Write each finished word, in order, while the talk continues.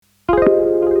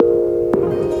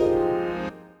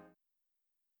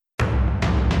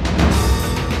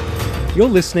You're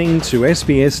listening to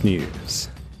SBS News.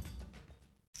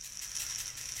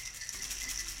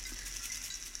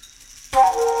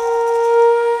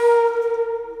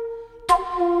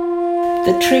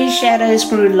 The tree shadows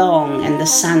grew long and the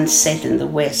sun set in the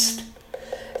west.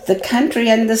 The country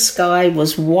and the sky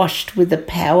was washed with the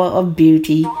power of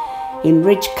beauty in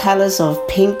rich colours of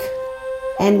pink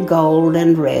and gold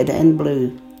and red and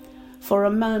blue. For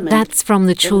a moment... That's from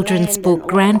the children's book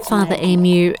Grandfather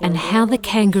Emu and How the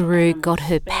Kangaroo Got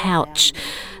Her Pouch.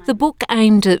 The book,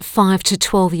 aimed at 5 to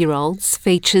 12-year-olds,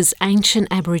 features ancient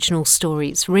Aboriginal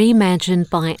stories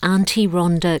reimagined by Aunty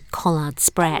Rhonda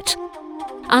Collard-Spratt.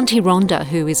 Aunty Rhonda,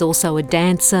 who is also a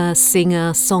dancer,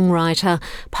 singer, songwriter,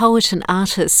 poet and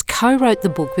artist, co-wrote the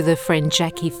book with her friend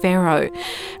Jackie Farrow.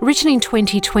 Written in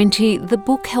 2020, the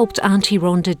book helped Aunty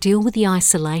Rhonda deal with the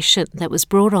isolation that was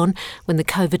brought on when the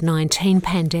COVID-19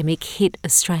 pandemic hit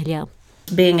Australia.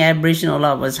 Being Aboriginal,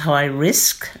 I was high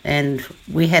risk, and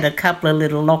we had a couple of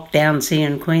little lockdowns here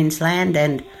in Queensland,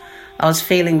 and I was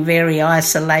feeling very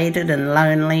isolated and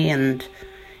lonely. And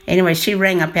anyway, she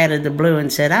rang up out of the blue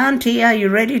and said, "Auntie, are you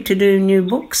ready to do new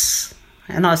books?"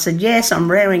 And I said, "Yes,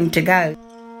 I'm raring to go."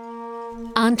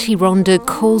 Aunty Rhonda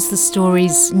calls the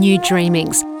stories New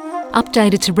Dreamings,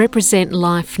 updated to represent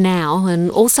life now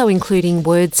and also including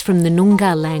words from the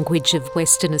Noongar language of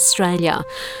Western Australia.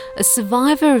 A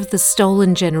survivor of the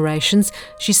stolen generations,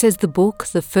 she says the book,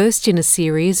 the first in a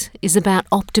series, is about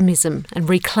optimism and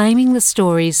reclaiming the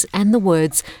stories and the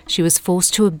words she was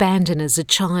forced to abandon as a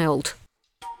child.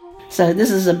 So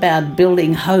this is about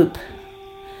building hope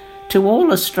to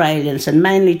all Australians and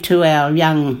mainly to our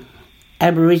young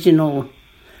Aboriginal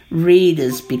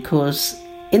readers, because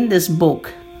in this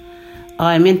book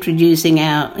I'm introducing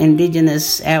our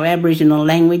Aboriginal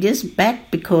languages back,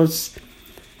 because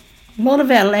a lot of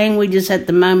our languages at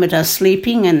the moment are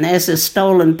sleeping, and as a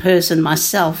stolen person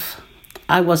myself,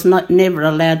 I was never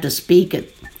allowed to speak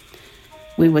it.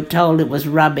 We were told it was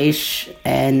rubbish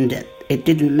and it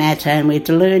didn't matter, and we had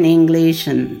to learn English,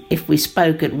 and if we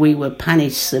spoke it, we were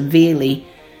punished severely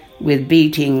with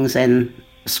beatings and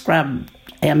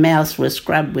our mouths were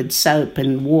scrubbed with soap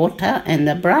and water and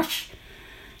a brush.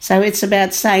 So it's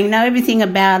about saying, no, everything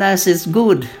about us is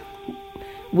good.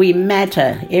 We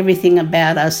matter. Everything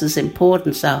about us is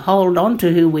important, so hold on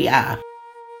to who we are.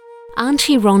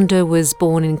 Aunty Rhonda was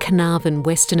born in Carnarvon,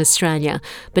 Western Australia,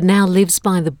 but now lives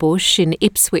by the bush in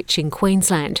Ipswich in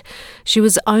Queensland. She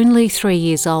was only 3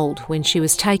 years old when she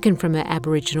was taken from her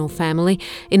Aboriginal family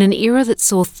in an era that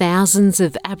saw thousands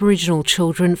of Aboriginal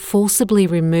children forcibly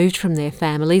removed from their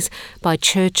families by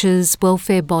churches,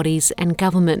 welfare bodies and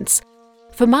governments.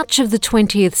 For much of the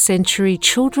 20th century,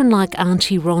 children like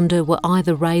Aunty Rhonda were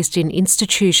either raised in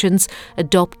institutions,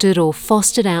 adopted or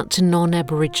fostered out to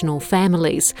non-Aboriginal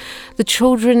families. The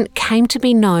children came to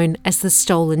be known as the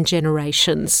stolen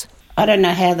generations. I don't know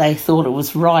how they thought it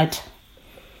was right.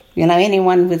 You know,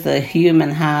 anyone with a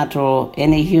human heart or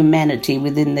any humanity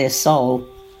within their soul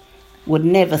would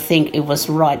never think it was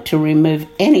right to remove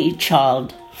any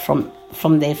child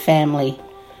from their family,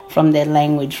 from their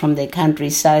language, from their country.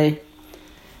 So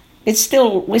we're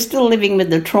still living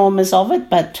with the traumas of it,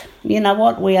 but you know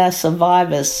what? We are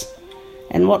survivors,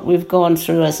 and what we've gone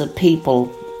through as a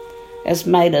people has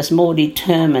made us more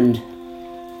determined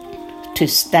to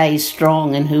stay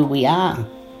strong in who we are.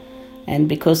 And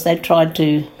because they tried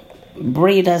to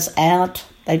breed us out,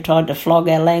 they tried to flog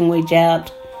our language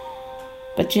out,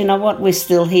 but you know what? We're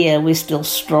still here, we're still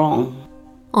strong.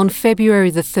 On February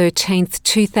the 13th,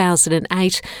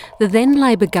 2008, the then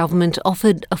Labor government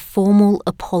offered a formal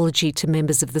apology to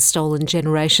members of the stolen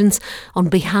generations on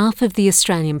behalf of the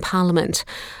Australian Parliament.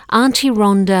 Aunty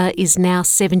Rhonda is now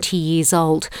 70 years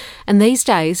old, and these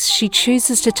days she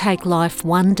chooses to take life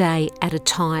one day at a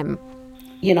time.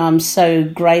 You know, I'm so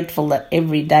grateful that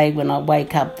every day when I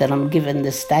wake up that I'm given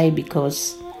this day,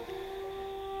 because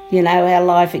you know, our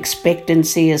life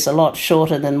expectancy is a lot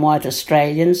shorter than white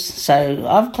Australians. So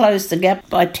I've closed the gap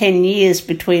by 10 years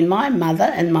between my mother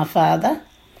and my father.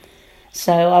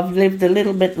 So I've lived a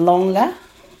little bit longer.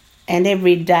 And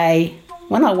every day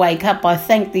when I wake up, I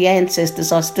thank the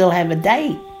ancestors I still have a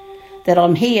day, that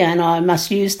I'm here, and I must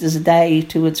use this day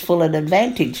to its full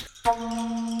advantage.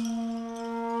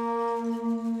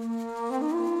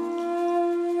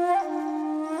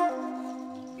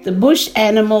 The bush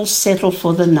animals settled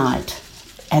for the night,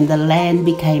 and the land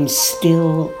became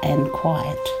still and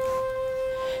quiet.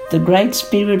 The Great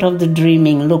Spirit of the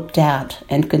Dreaming looked out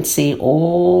and could see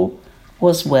all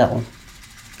was well.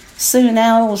 Soon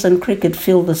owls and cricket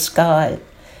filled the sky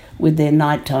with their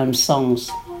nighttime songs.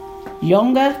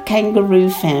 Yonga kangaroo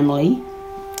family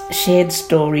shared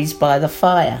stories by the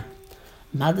fire.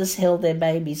 Mothers held their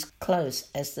babies close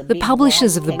as the The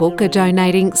publishers of the book are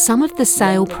donating some of the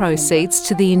sale proceeds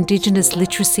to the Indigenous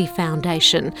Literacy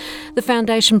Foundation. The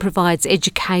foundation provides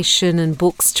education and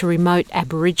books to remote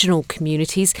Aboriginal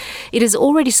communities. It has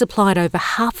already supplied over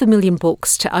 500,000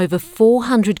 books to over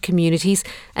 400 communities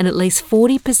and at least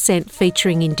 40%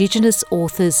 featuring Indigenous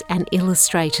authors and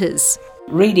illustrators.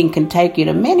 Reading can take you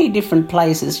to many different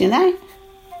places, you know.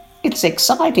 It's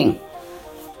exciting.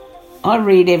 I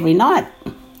read every night.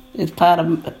 It's part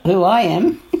of who I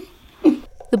am.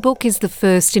 The book is the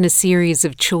first in a series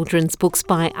of children's books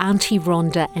by Aunty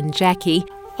Rhonda and Jackie.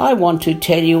 I want to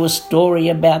tell you a story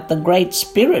about the Great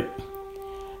Spirit.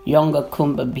 Yonga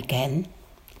Kumba began.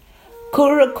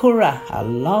 Kura Kura, a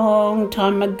long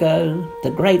time ago, the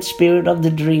Great Spirit of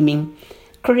the dreaming,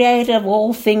 creator of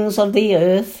all things of the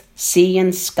earth, sea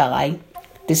and sky,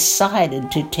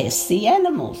 decided to test the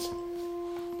animals.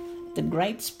 The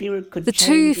Great Spirit could. The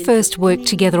two first worked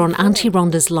together on Aunty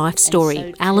Rhonda's life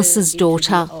story, Alice's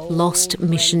daughter, lost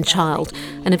mission child,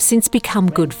 and have since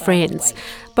become good friends.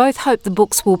 Both hope the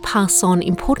books will pass on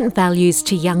important values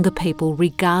to younger people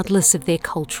regardless of their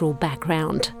cultural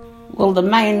background. Well, the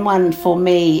main one for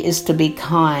me is to be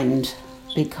kind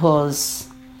because,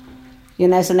 you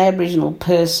know, as an Aboriginal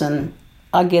person,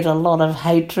 I get a lot of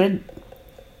hatred.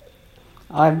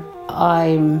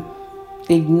 I'm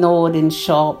ignored in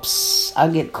shops. I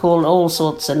get called all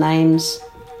sorts of names.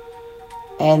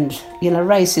 And, you know,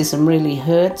 racism really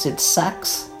hurts. It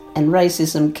sucks. And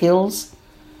racism kills.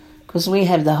 Because we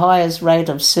have the highest rate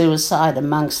of suicide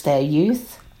amongst our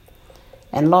youth.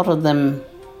 And a lot of them,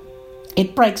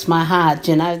 it breaks my heart,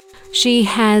 you know. She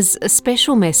has a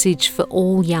special message for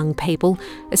all young people,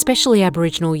 especially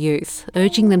Aboriginal youth,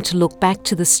 urging them to look back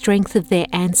to the strength of their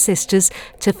ancestors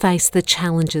to face the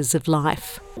challenges of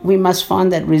life. We must find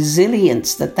that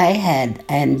resilience that they had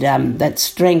and that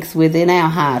strength within our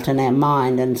heart and our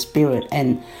mind and spirit,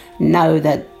 and know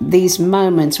that these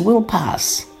moments will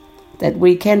pass, that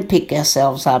we can pick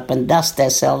ourselves up and dust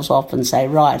ourselves off and say,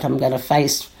 right, I'm going to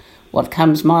face what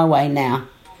comes my way now.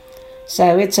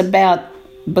 So it's about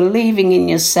believing in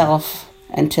yourself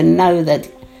and to know that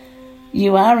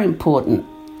you are important.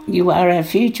 You are our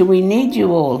future. We need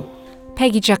you all.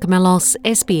 Peggy Giacomellos,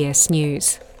 SBS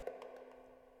News.